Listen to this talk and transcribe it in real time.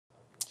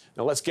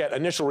Now let's get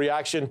initial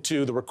reaction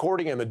to the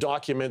recording and the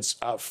documents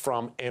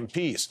from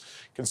MPs.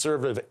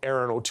 Conservative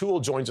Erin O'Toole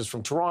joins us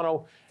from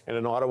Toronto, and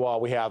in Ottawa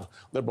we have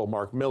Liberal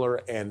Mark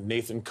Miller and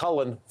Nathan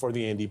Cullen for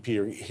the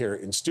NDP here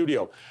in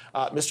studio.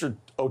 Mr.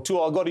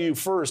 O'Toole, I'll go to you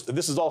first.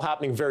 This is all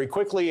happening very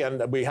quickly,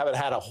 and we haven't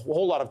had a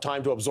whole lot of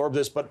time to absorb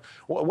this, but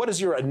what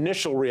is your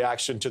initial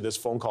reaction to this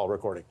phone call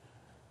recording?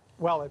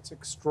 Well, it's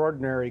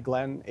extraordinary,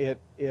 Glenn.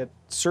 It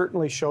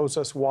certainly shows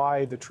us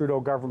why the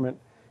Trudeau government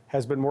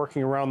has been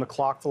working around the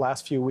clock the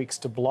last few weeks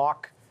to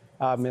block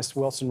Ms.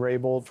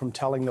 Wilson-Raybould from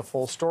telling the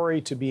full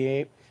story, to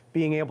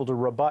being able to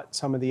rebut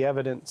some of the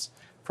evidence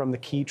from the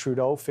key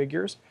Trudeau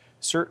figures.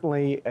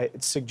 Certainly,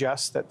 it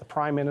suggests that the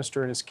Prime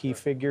Minister and his key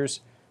figures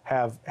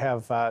have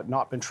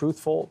not been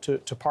truthful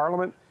to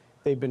Parliament.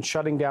 They've been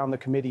shutting down the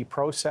committee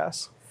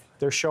process.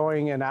 They're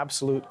showing an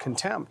absolute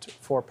contempt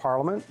for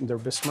Parliament. They're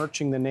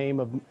besmirching the name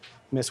of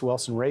Ms.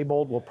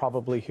 Wilson-Raybould. We'll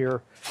probably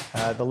hear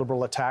the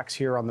Liberal attacks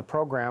here on the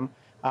program.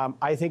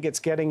 I think it's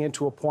getting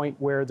into a point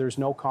where there's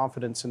no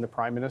confidence in the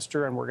Prime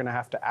Minister, and we're going to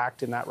have to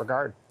act in that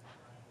regard.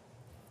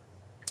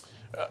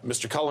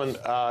 Mr. Cullen,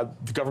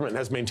 the government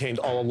has maintained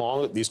all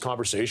along that these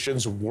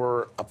conversations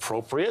were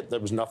appropriate. There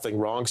was nothing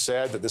wrong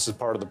said, that this is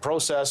part of the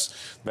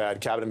process,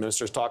 that cabinet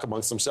ministers talk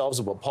amongst themselves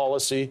about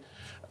policy.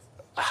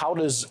 How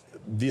does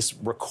this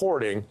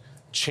recording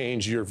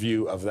change your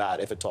view of that,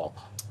 if at all?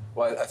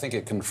 Well, I think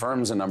it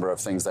confirms a number of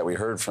things that we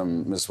heard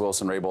from Ms.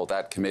 Wilson-Raybould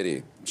at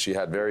committee. She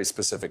had very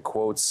specific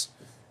quotes.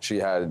 She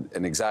had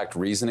an exact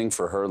reasoning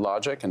for her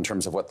logic in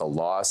terms of what the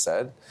law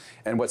said.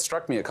 And what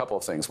struck me, a couple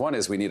of things. One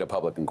is we need a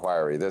public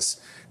inquiry.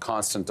 This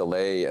constant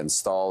delay and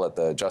stall at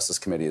the Justice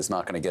Committee is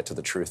not going to get to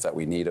the truth that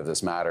we need of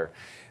this matter.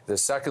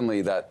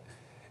 Secondly, that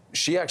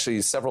she actually,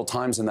 several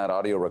times in that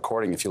audio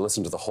recording, if you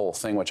listen to the whole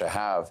thing, which I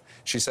have,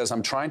 she says,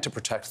 I'm trying to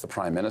protect the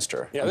Prime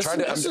Minister. Yeah, this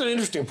is an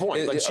interesting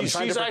point. Like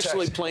she's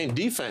actually playing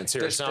defense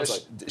here, it sounds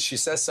like. She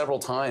says several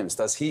times,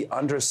 does he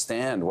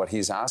understand what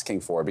he's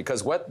asking for?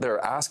 Because what they're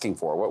asking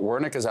for, what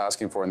Wernick is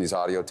asking for in these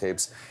audio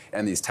tapes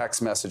and these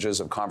text messages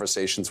of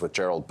conversations with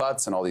Gerald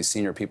Butts and all these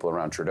senior people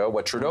around Trudeau,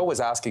 what Trudeau was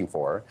asking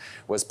for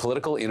was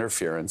political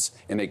interference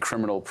in a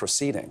criminal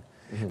proceeding.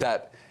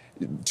 That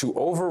to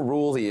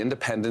overrule the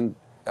independent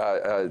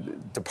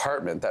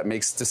department that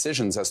makes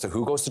decisions as to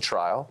who goes to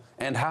trial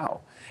and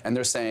how. And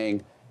they're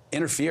saying,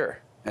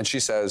 interfere. And she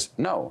says,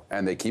 no.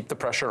 And they keep the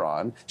pressure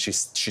on.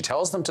 She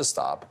tells them to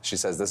stop. She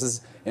says, this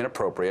is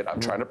inappropriate.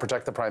 I'm trying to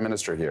protect the Prime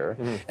Minister here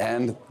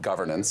and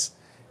governance.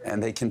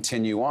 And they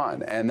continue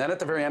on. And then at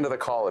the very end of the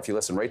call, if you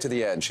listen right to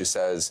the end, she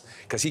says,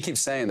 because he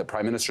keeps saying the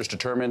Prime Minister's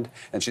determined,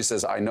 and she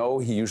says, I know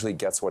he usually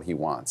gets what he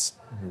wants.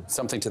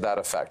 Something to that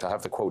effect. I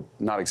have the quote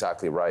not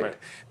exactly right.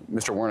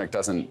 Mr. Wernick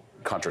doesn't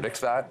contradict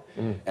that,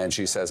 and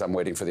she says, I'm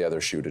waiting for the other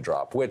shoe to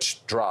drop,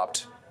 which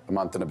dropped a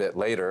month and a bit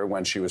later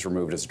when she was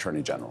removed as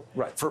Attorney General.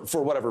 Right,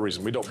 for whatever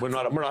reason. We're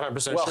not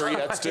 100% sure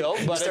yet still,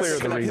 but it's clear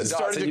the reason.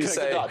 Starting to connect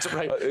the dots,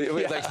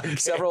 right? Like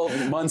several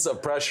months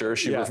of pressure,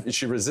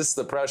 she resists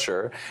the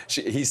pressure.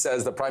 He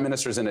says the Prime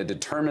Minister's in a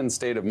determined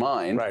state of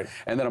mind,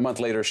 and then a month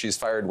later she's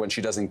fired when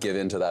she doesn't give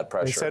in to that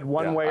pressure. He said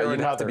one way or another.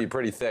 You'd have to be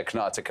pretty thick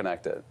not to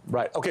connect it.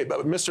 Right, okay,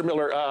 but Mr.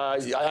 Miller, I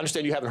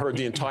understand you haven't heard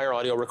the entire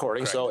audio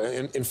recording, so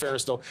in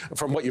fairness though,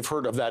 from what you've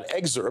heard of that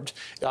excerpt,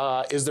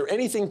 is there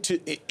anything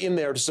in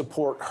there to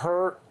support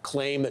her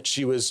claim that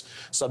she was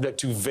subject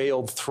to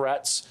veiled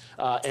threats?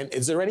 And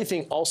is there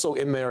anything also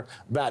in there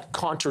that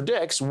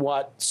contradicts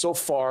what so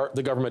far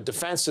the government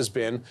defense has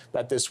been,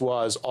 that this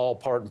was all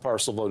part and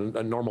parcel of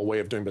a normal way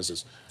of doing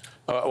business?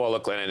 Well,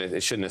 look, Glenn,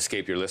 it shouldn't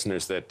escape your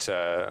listeners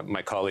that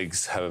my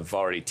colleagues have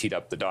already teed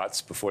up the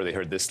dots before they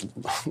heard this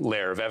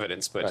layer of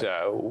evidence.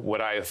 But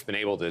what I have been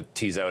able to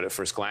tease out at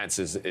first glance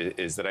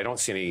is that I don't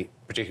see any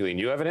particularly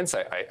new evidence.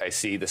 I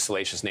see the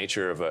salacious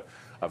nature of a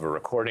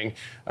recording,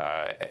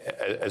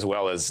 as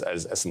well as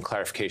some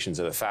clarifications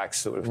of the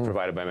facts that were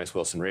provided by Ms.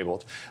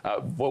 Wilson-Raybould.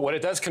 But what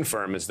it does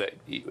confirm is that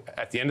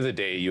at the end of the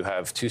day, you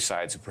have two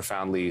sides who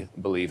profoundly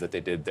believe that they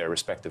did their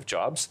respective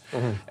jobs,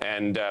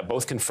 and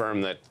both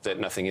confirm that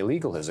nothing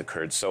illegal has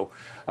occurred. So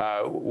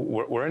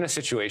we're in a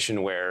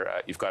situation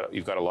where you've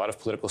got a lot of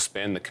political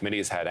spin. The committee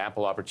has had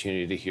ample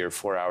opportunity to hear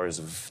 4 hours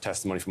of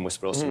testimony from Ms.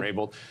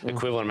 Wilson-Raybould,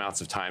 equivalent amounts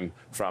of time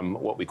from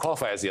what we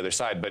qualify as the other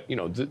side. But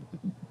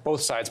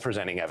both sides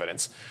presenting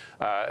evidence.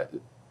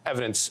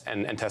 Evidence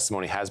and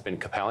testimony has been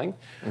compelling,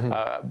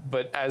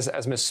 but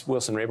as Ms.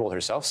 Wilson-Raybould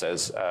herself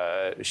says,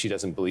 she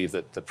doesn't believe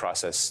that the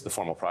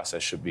formal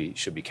process should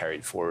be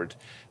carried forward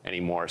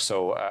anymore.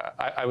 So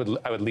I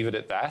would leave it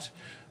at that.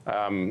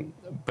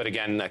 But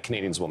again,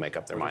 Canadians will make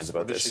up their minds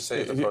about this. Did she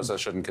say the process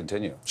shouldn't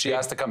continue? She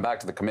has to come back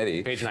to the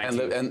committee. Page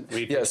 19.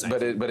 Yes,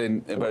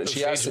 but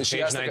she has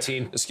page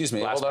 19. Excuse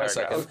me. Hold on a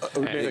second.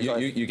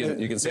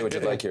 You can say what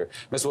you'd like here.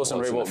 Ms.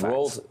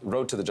 Wilson-Raybould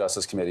wrote to the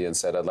Justice Committee and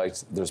said,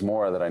 there's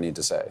more that I need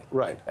to say.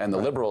 Right. And the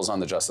Liberals on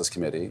the Justice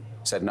Committee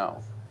said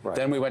no. Right.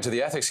 Then we went to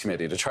the Ethics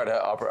Committee to try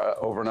to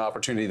over an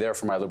opportunity there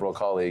for my Liberal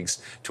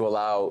colleagues to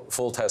allow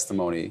full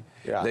testimony.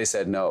 They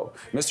said no.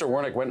 Mr.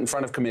 Wernick went in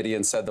front of committee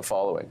and said the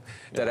following,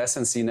 that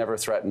SNC never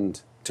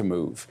threatened to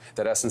move,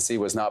 that SNC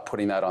was not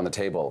putting that on the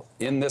table.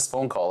 In this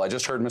phone call, I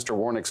just heard Mr.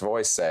 Warnick's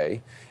voice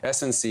say,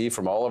 SNC,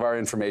 from all of our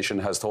information,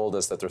 has told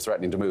us that they're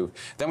threatening to move.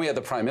 Then we had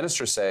the Prime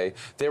Minister say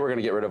they were going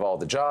to get rid of all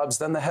the jobs.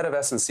 Then the head of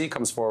SNC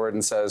comes forward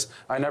and says,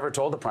 I never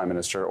told the Prime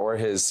Minister or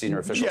his senior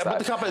officials yeah, that.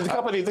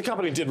 but the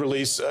company did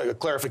release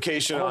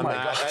clarification on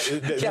that.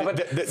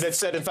 That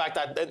said, in fact,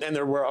 that, and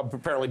there were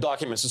apparently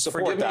documents to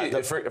support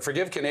that.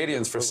 Forgive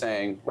Canadians for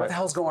saying, what the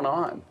hell's going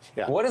on?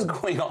 Yeah. What is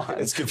going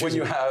on when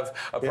you have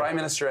a Prime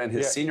Minister and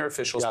his senior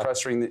officials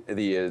pressuring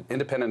the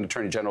independent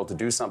Attorney General to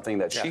do something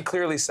that she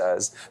clearly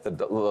says that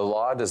the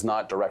law does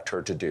not direct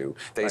her to do.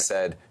 They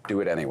said,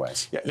 do it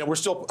anyways. Yeah, now we're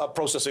still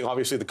processing,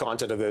 obviously, the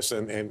content of this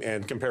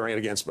and comparing it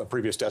against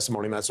previous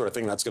testimony and that sort of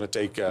thing. That's going to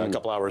take a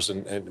couple hours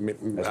and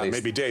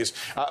maybe days.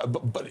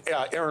 But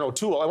Aaron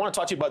O'Toole, I want to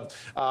talk to you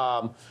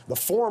about the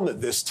form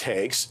that this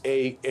takes.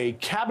 A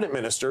cabinet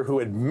minister who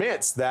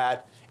admits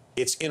that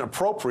it's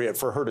inappropriate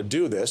for her to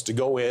do this, to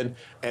go in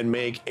and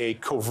make a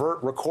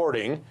covert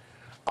recording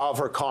of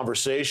her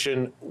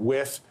conversation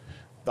with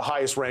the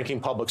highest ranking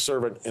public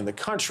servant in the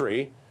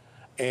country,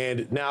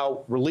 and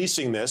now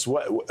releasing this.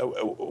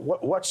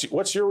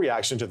 What's your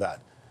reaction to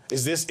that?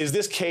 Is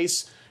this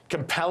case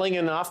compelling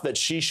enough that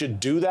she should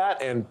do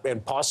that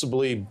and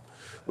possibly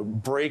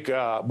break?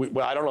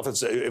 Well, I don't know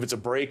if it's a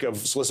break of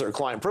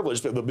solicitor-client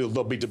privilege, but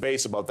there'll be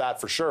debates about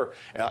that for sure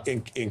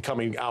in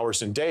coming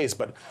hours and days.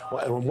 But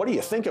what do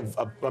you think of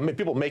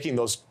people making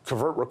those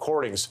covert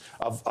recordings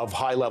of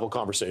high-level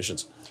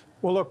conversations?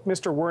 Well, look,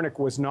 Mr. Wernick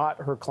was not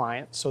her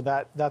client, so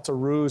that's a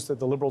ruse that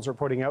the Liberals are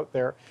putting out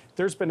there.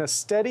 There's been a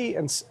steady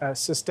and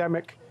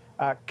systemic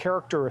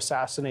character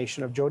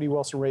assassination of Jody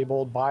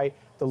Wilson-Raybould by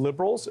the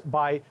Liberals,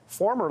 by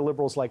former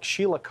Liberals like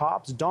Sheila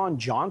Copps, Don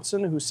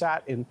Johnson, who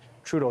sat in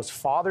Trudeau's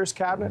father's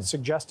cabinet,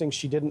 suggesting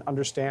she didn't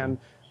understand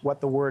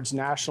what the words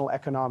national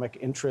economic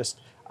interest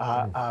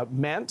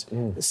meant,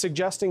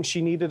 suggesting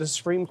she needed a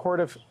Supreme Court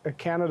of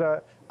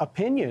Canada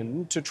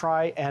opinion to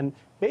try and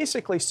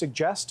basically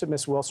suggest to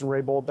Ms.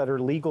 Wilson-Raybould that her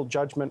legal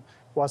judgment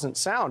wasn't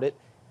sound.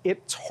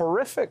 It's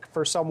horrific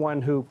for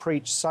someone who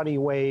preached sunny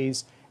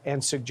ways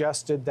and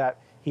suggested that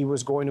he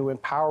was going to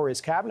empower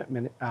his cabinet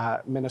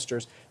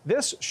ministers.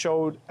 This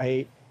showed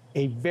a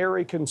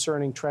very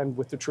concerning trend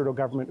with the Trudeau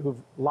government,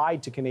 who've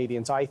lied to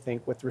Canadians, I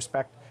think, with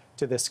respect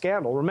to this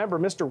scandal. Remember,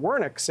 Mr.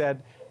 Wernick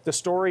said the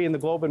story in the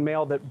Globe and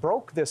Mail that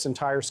broke this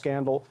entire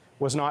scandal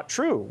was not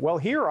true. Well,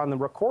 here on the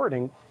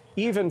recording,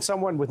 even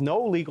someone with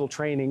no legal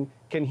training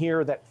can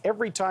hear that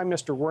every time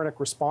Mr. Wernick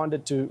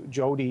responded to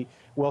Jody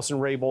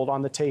Wilson-Raybould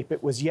on the tape,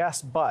 it was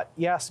yes, but.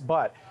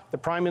 The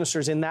Prime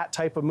Minister's in that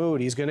type of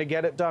mood. He's going to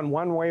get it done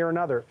one way or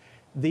another.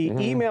 The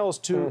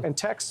emails to and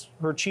texts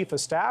her chief of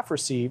staff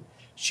received,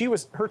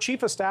 her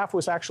chief of staff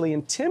was actually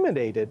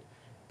intimidated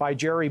by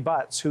Jerry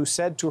Butts, who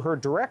said to her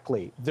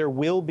directly, there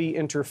will be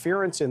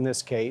interference in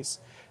this case.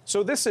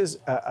 So this is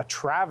a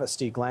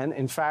travesty, Glenn.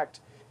 In fact,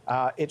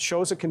 it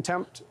shows a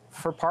contempt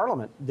for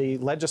Parliament. The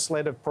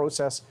legislative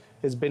process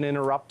has been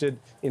interrupted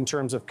in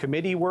terms of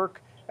committee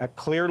work.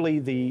 Clearly,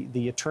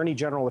 the Attorney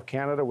General of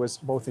Canada was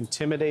both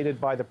intimidated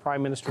by the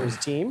Prime Minister's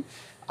team.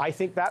 I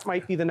think that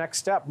might be the next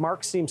step.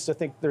 Mark seems to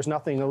think there's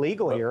nothing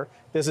illegal here.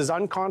 This is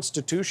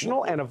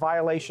unconstitutional and a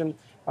violation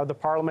of the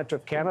Parliament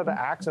of Canada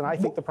Acts, and I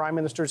think the Prime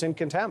Minister's in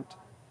contempt.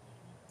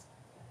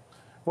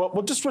 Well,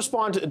 we'll just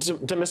respond to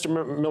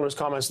Mr. Miller's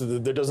comments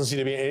that there doesn't seem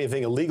to be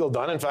anything illegal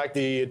done. In fact,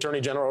 the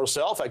Attorney General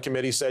herself at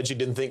committee said she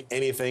didn't think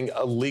anything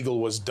illegal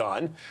was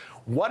done.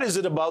 What is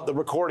it about the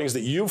recordings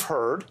that you've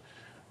heard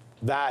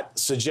that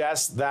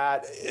suggests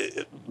that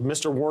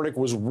Mr. Wernick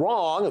was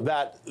wrong,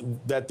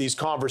 that these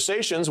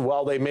conversations,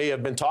 while they may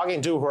have been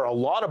talking to her a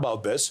lot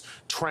about this,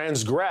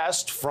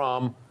 transgressed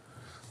from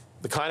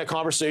the kind of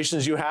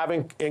conversations you have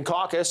in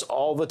caucus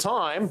all the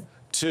time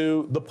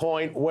to the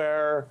point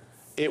where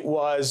it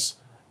was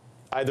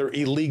either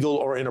illegal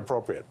or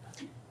inappropriate?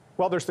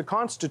 Well, there's the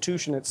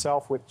Constitution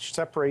itself, which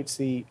separates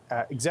the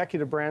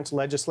executive branch,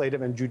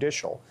 legislative, and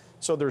judicial.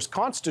 So there's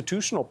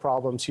constitutional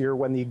problems here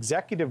when the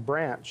executive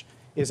branch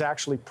is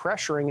actually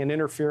pressuring and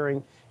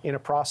interfering in a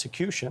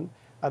prosecution.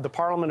 The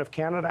Parliament of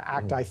Canada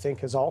Act, I think,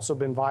 has also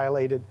been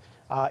violated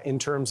in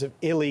terms of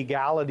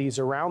illegalities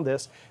around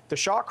this. The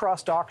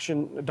Shawcross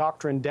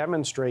doctrine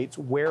demonstrates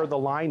where the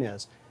line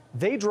is.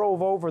 They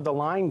drove over the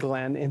line,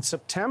 Glenn, in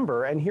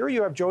September, and here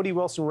you have Jody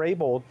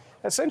Wilson-Raybould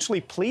essentially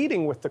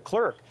pleading with the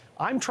clerk.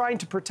 I'm trying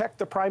to protect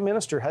the Prime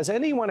Minister. Has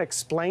anyone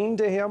explained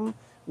to him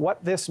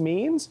what this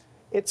means?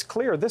 It's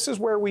clear. This is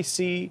where we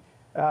see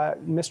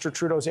Mr.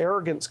 Trudeau's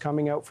arrogance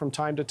coming out from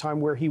time to time,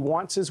 where he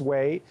wants his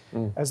way.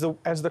 As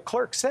the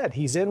clerk said,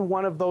 he's in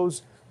one of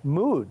those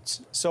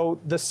moods. So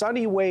the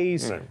sunny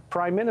ways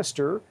Prime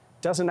Minister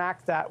doesn't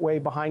act that way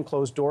behind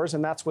closed doors,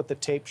 and that's what the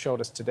tape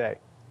showed us today.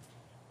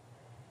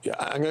 Yeah,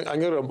 I'm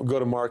going to go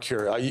to Mark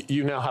here.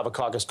 You now have a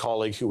caucus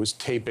colleague who was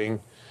taping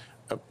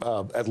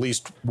at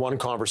least one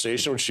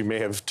conversation, which she may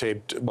have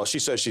taped. Well, she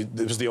says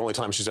this was the only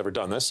time she's ever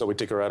done this, so we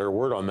take her at her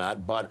word on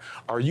that. But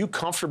are you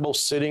comfortable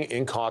sitting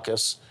in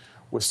caucus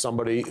with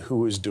somebody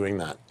who is doing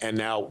that and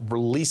now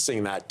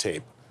releasing that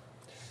tape?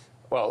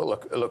 Well,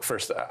 look.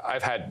 First,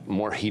 I've had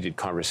more heated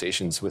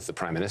conversations with the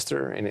Prime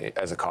Minister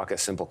as a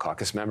simple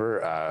caucus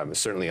member.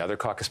 Certainly, other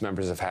caucus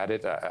members have had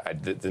it.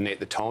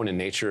 The tone and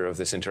nature of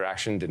this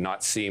interaction did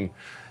not seem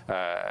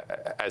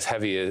as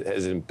heavy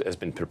as has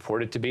been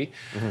purported to be.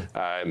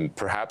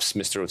 Perhaps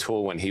Mr.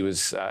 O'Toole, when he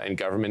was in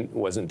government,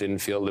 didn't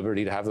feel at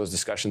liberty to have those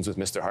discussions with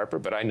Mr. Harper.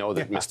 But I know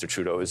that Mr.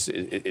 Trudeau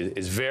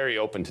is very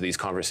open to these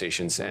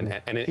conversations and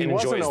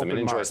enjoys them and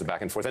enjoys the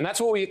back and forth. And that's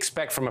what we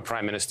expect from a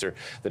Prime Minister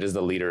that is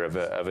the leader of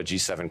a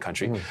G7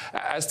 country.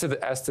 As to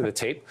the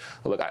tape,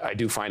 look, I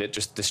do find it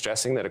just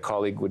distressing that a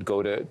colleague would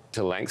go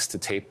to lengths to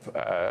tape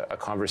a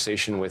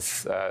conversation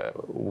with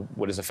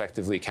what is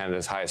effectively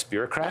Canada's highest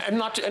bureaucrat. And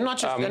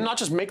not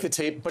just make the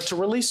tape, but to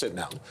release it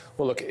now.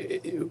 Well, look,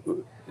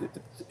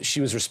 she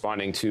was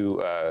responding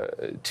to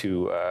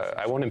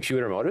I won't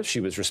impute her motive. She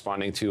was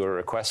responding to a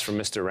request from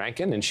Mr.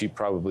 Rankin, and she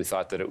probably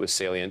thought that it was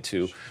salient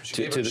to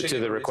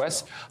the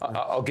request.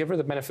 I'll give her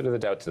the benefit of the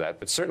doubt to that.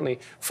 But certainly,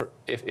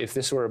 if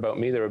this were about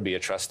me, there would be a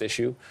trust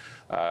issue.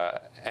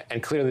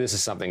 And clearly, this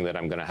is something that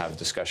I'm going to have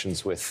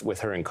discussions with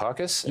her in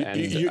caucus.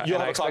 You'll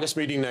have a caucus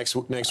meeting next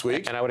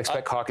week. And I would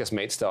expect caucus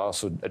mates to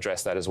also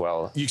address that as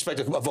well. You expect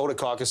a vote at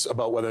caucus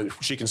about whether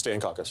she can stay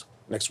in caucus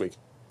next week?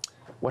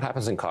 What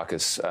happens in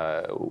caucus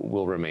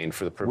will remain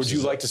for the purposes.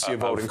 Would you like to see a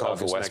vote in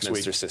caucus of the next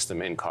Westminster week?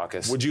 system in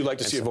caucus? Would you like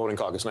to see a vote in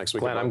caucus next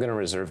week? Glenn, I'm going to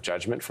reserve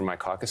judgment for my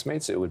caucus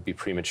mates. It would be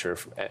premature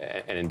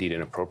and indeed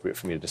inappropriate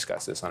for me to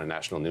discuss this on a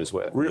national news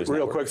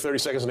Real quick, 30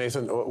 seconds,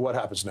 Nathan. What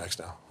happens next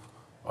now?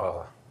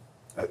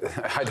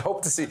 I'd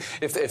hope to see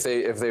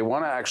if they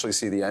want to actually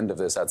see the end of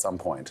this at some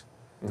point.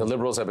 The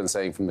Liberals have been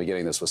saying from the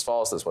beginning this was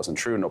false, this wasn't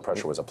true, no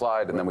pressure was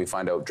applied, and then we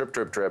find out drip,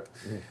 drip, drip.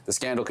 The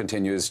scandal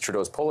continues,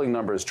 Trudeau's polling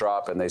numbers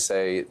drop, and they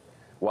say,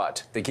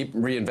 what? They keep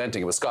reinventing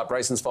it was Scott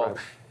Bryson's fault. Right.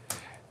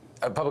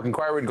 A public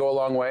inquiry would go a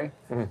long way.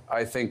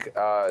 I think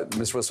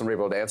Ms.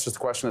 Wilson-Raybould answers the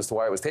question as to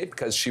why it was taped,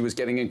 because she was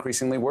getting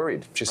increasingly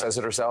worried. She says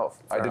it herself.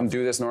 I didn't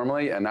do this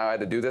normally, and now I had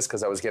to do this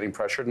because I was getting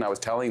pressured, and I was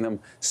telling them,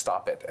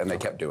 stop it, and they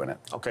kept doing it.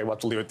 Okay, we'll have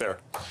to leave it there.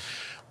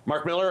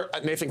 Mark Miller,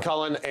 Nathan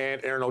Cullen, and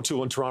Aaron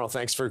O'Toole in Toronto,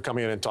 thanks for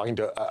coming in and talking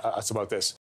to us about this.